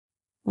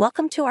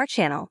Welcome to our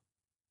channel.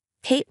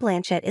 Cate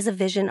Blanchett is a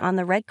vision on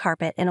the red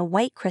carpet in a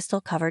white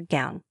crystal-covered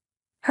gown.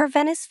 Her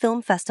Venice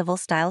Film Festival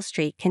style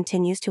streak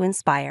continues to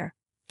inspire.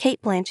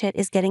 Cate Blanchett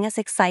is getting us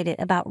excited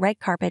about red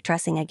carpet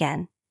dressing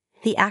again.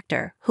 The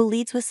actor, who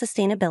leads with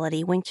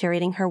sustainability when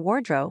curating her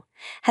wardrobe,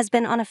 has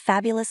been on a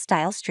fabulous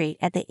style streak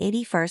at the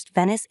 81st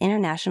Venice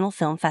International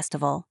Film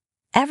Festival.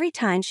 Every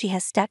time she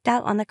has stepped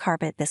out on the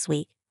carpet this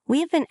week,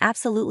 we have been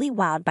absolutely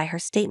wowed by her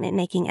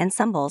statement-making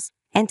ensembles,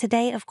 and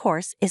today, of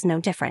course, is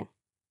no different.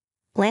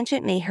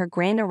 Blanchett made her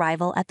grand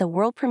arrival at the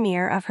world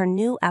premiere of her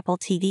new Apple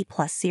TV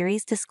Plus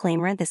series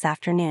Disclaimer this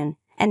afternoon,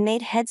 and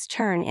made heads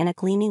turn in a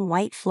gleaming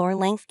white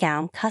floor-length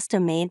gown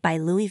custom-made by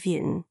Louis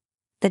Vuitton.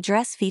 The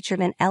dress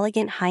featured an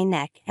elegant high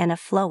neck and a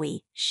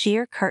flowy,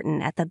 sheer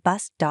curtain at the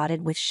bust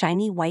dotted with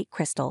shiny white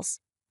crystals.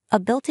 A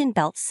built-in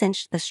belt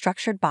cinched the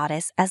structured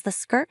bodice as the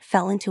skirt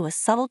fell into a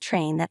subtle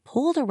train that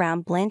pulled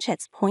around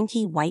Blanchett's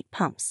pointy white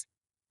pumps.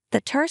 The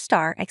tour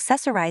star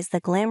accessorized the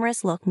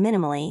glamorous look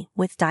minimally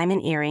with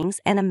diamond earrings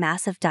and a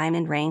massive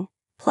diamond ring,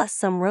 plus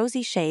some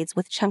rosy shades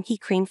with chunky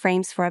cream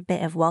frames for a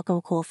bit of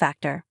welcome cool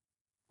factor.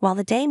 While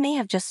the day may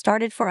have just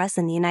started for us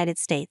in the United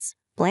States,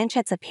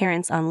 Blanchett's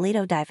appearance on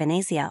Lido di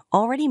Venezia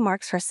already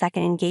marks her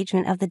second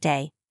engagement of the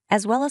day,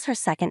 as well as her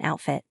second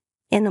outfit.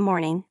 In the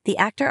morning, the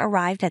actor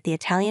arrived at the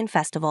Italian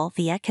festival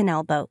via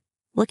canal boat,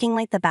 looking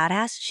like the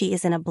badass she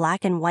is in a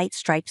black and white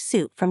striped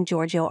suit from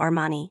Giorgio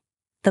Armani.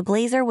 The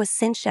blazer was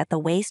cinched at the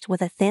waist with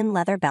a thin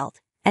leather belt,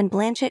 and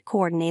Blanchett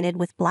coordinated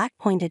with black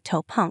pointed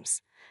toe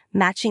pumps,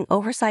 matching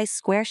oversized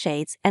square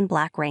shades and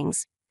black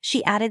rings.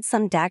 She added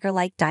some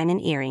dagger-like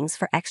diamond earrings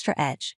for extra edge.